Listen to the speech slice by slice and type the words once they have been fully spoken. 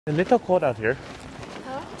A little cold out here.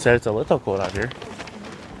 Huh? Said it's a little cold out here.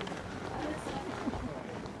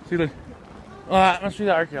 See, look. Oh, that must be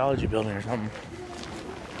the archaeology building or something.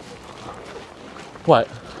 What?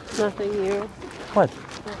 Nothing new. What?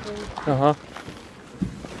 Nothing. Uh-huh.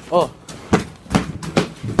 Oh.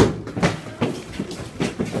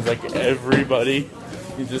 It's like everybody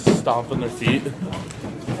is just stomping their feet.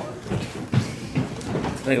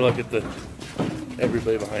 Hey, look at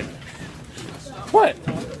everybody behind. What?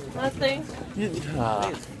 Nothing.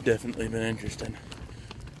 It's definitely been interesting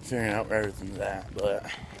figuring out where everything's at, but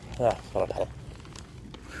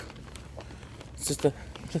it's just a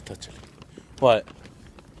touch of it. What?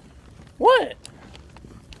 What?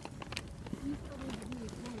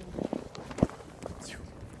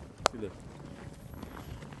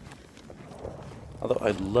 Although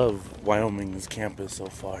I love Wyoming's campus so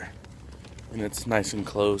far, and it's nice and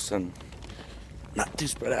close and not too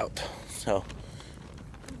spread out, so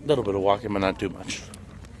a little bit of walking, but not too much.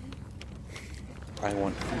 I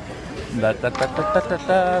want.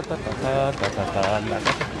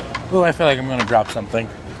 Oh, I feel like I'm gonna drop something.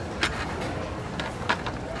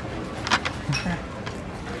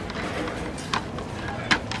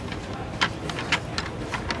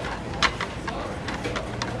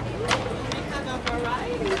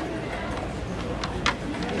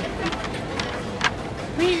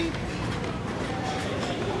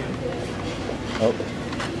 Oh.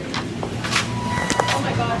 Oh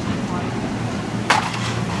my gosh.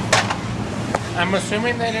 I'm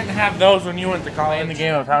assuming they didn't have those when you went to college. In the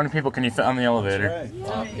game of how many people can you fit on the elevator?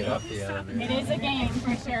 Right. Get up the elevator. It is a game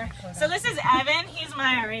for sure. So this is Evan. He's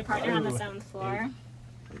my RA partner on the 7th floor.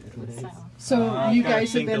 So you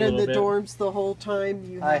guys have been in the dorms the whole time?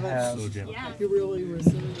 You haven't? I have. Yeah. You really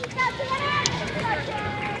resilient.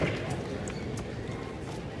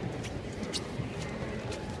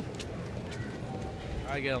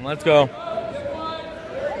 All right, Galen, let's go.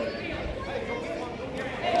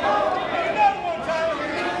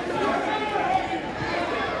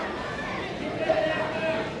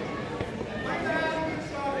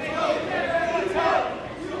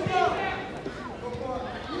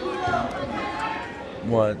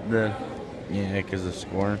 What the? Yeah, because of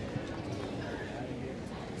scoring.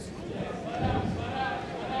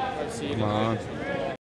 Come on.